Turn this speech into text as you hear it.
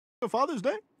Father's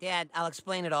Day? Dad, I'll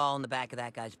explain it all in the back of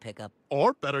that guy's pickup.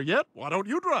 Or, better yet, why don't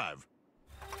you drive?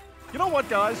 You know what,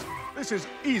 guys? This is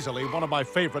easily one of my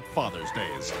favorite Father's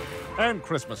Days. And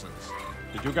Christmases.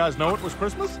 Did you guys know it was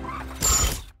Christmas?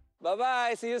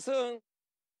 Bye-bye. See you soon.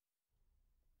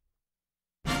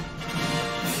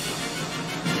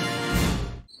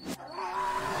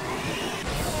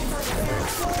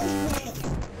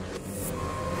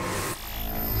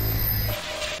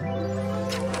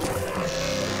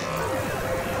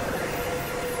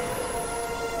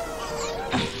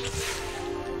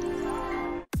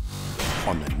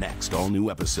 On the next all-new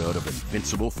episode of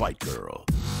Invincible Fight Girl.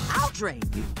 I'll train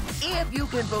you if you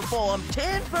can perform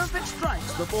 10 perfect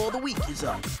strikes before the week is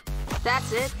up.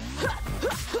 That's it?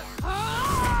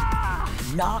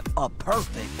 Not a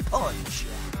perfect punch,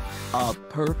 a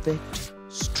perfect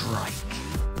strike.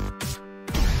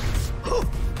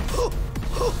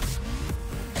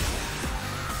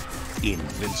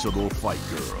 Invincible Fight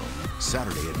Girl.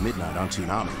 Saturday at midnight on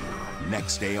Toonami.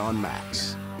 Next day on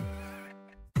Max.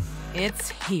 It's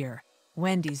here.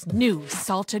 Wendy's new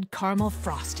salted caramel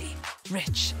frosty.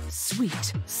 Rich,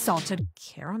 sweet, salted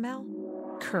caramel?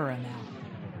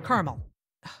 Caramel.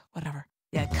 Ugh, whatever.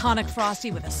 The iconic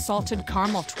frosty with a salted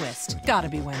caramel twist. Gotta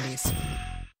be Wendy's.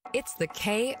 It's the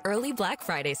K Early Black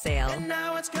Friday sale. And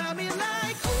now it's coming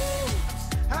like, ooh,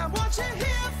 I want you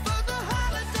here for the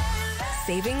holiday.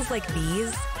 Savings like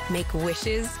these make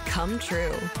wishes come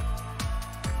true.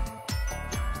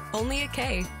 Only at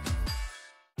K.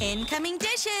 Incoming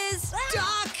dishes!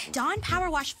 Doc! Dawn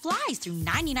Power Wash flies through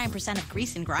 99% of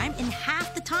grease and grime in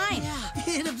half the time. Yeah,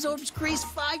 it absorbs grease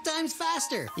 5 times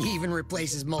faster. Even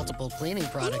replaces multiple cleaning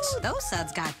products. Ooh, those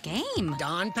suds got game.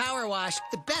 Dawn Power Wash,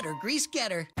 the better grease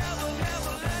getter.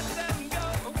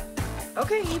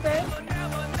 Okay, eBay.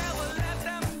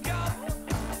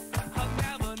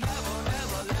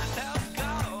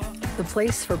 The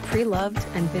place for pre-loved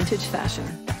and vintage fashion.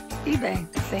 eBay.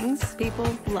 Things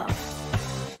people love.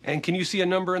 And can you see a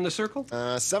number in the circle?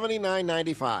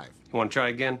 $79.95. You want to try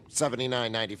again?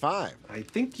 $79.95. I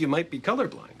think you might be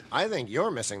colorblind. I think you're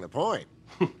missing the point.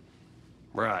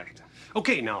 Right.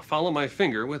 Okay, now follow my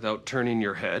finger without turning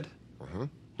your head.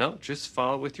 No, just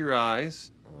follow with your eyes.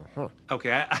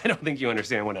 Okay, I don't think you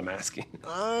understand what I'm asking.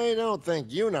 I don't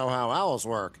think you know how owls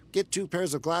work. Get 2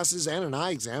 pairs of glasses and an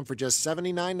eye exam for just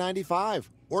 $79.95.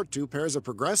 Or 2 pairs of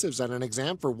progressives and an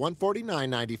exam for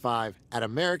 $149.95 at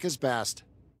America's Best.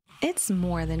 It's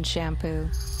more than shampoo.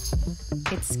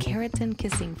 It's keratin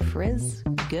kissing frizz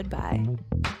goodbye.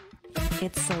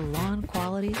 It's salon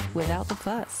quality without the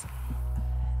fuss.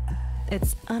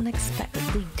 It's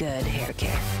unexpectedly good hair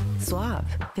care. Suave.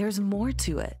 There's more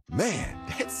to it. Man,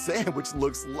 that sandwich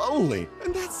looks lonely,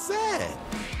 and that's sad.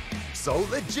 So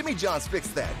let Jimmy John's fix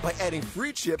that by adding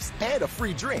free chips and a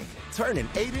free drink. Turn an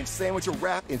 8-inch sandwich or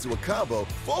wrap into a combo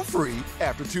for free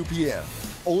after 2 p.m.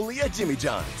 Only at Jimmy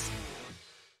John's.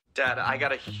 Dad, I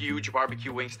got a huge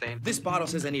barbecue wing stain. This bottle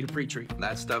says I need a pre-treat.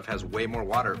 That stuff has way more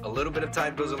water. A little bit of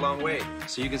Tide goes a long way.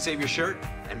 So you can save your shirt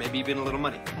and maybe even a little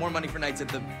money. More money for nights at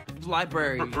the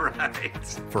library. Right.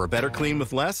 For a better clean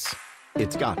with less,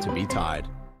 it's got to be Tide.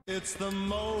 It's the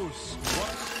most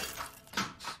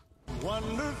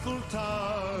wonderful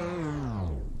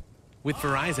time. With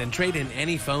Verizon, trade in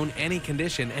any phone, any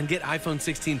condition, and get iPhone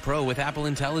 16 Pro with Apple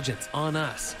Intelligence on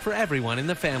us. For everyone in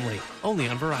the family. Only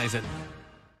on Verizon.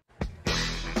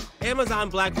 Amazon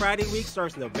Black Friday week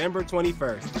starts November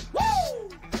 21st. Woo!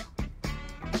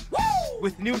 Woo!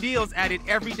 With new deals added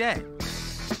every day.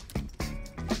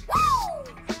 Woo!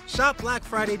 Shop Black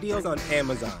Friday deals on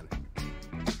Amazon.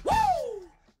 Woo!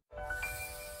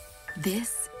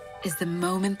 This is the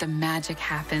moment the magic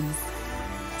happens.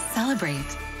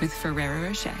 Celebrate with Ferrero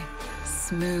Rocher.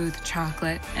 Smooth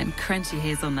chocolate and crunchy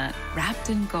hazelnut wrapped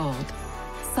in gold.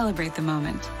 Celebrate the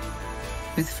moment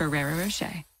with Ferrero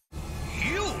Rocher.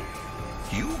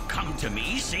 You come to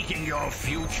me seeking your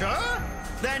future?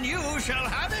 Then you shall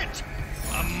have it.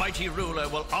 A mighty ruler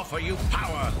will offer you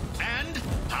power and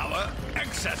power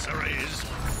accessories.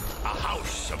 A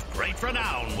house of great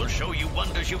renown will show you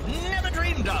wonders you've never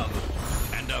dreamed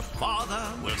of. And a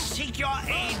father will seek your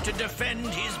aid to defend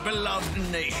his beloved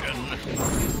nation.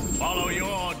 Follow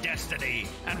your destiny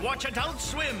and watch Adult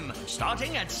Swim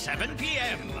starting at 7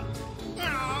 p.m.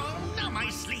 Oh, now my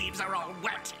sleeves are all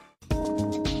wet.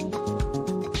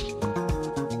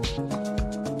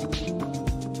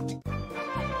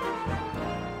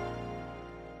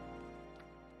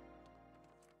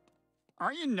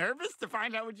 Aren't you nervous to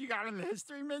find out what you got in the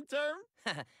history midterm?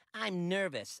 I'm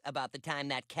nervous about the time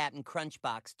that Captain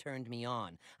Crunchbox turned me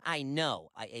on. I know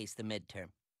I aced the midterm.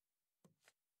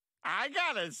 I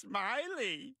got a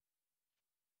smiley.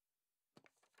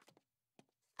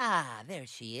 Ah, there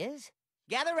she is.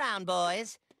 Gather round,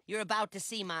 boys. You're about to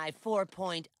see my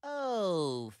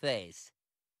 4.0 face.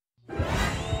 Are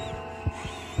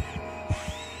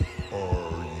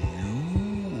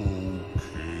you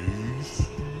okay,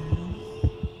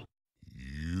 Steve?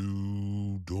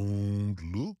 You don't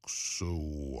look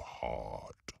so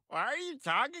hot. Why are you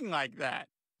talking like that?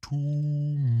 Too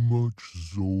much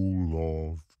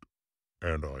Zoloft,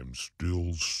 and I'm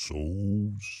still so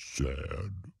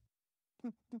sad.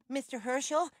 Mr.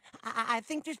 Herschel, I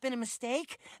think there's been a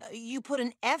mistake. You put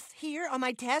an F here on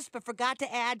my test, but forgot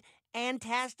to add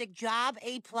 "Fantastic job,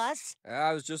 A+."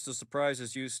 I was just as surprised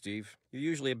as you, Steve. You're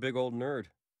usually a big old nerd.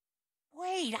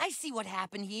 Wait, I see what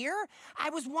happened here. I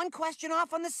was one question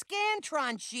off on the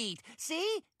Scantron sheet.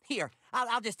 See? Here,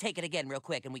 I'll just take it again real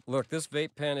quick and we... Look, this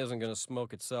vape pen isn't going to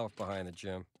smoke itself behind the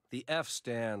gym. The F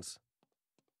stands.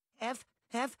 F,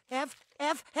 F, F,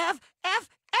 F, F, F,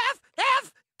 F,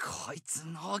 F! こいつ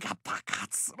の方が爆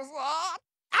発するぞ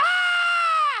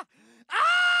Ah!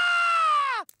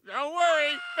 Ah! Don't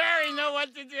worry, Barry know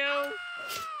what to do.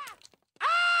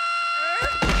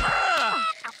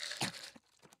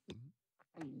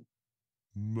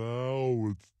 Now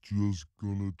it's just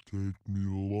gonna take me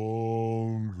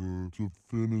longer to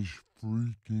finish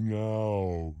freaking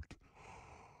out.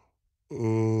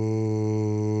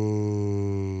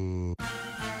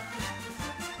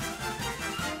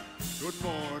 Good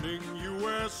morning,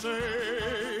 USA.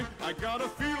 I got a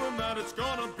feeling that it's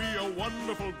gonna be a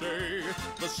wonderful day.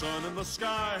 The sun in the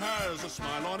sky has a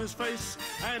smile on his face,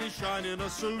 and he's shining a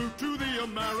salute to the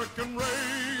American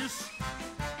race.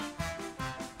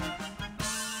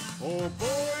 Oh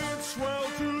boy, it's swell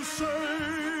to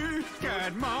say,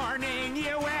 Good morning,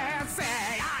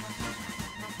 USA.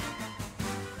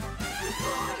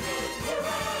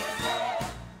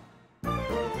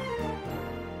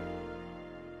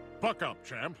 buck up,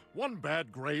 champ. One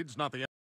bad grade's not the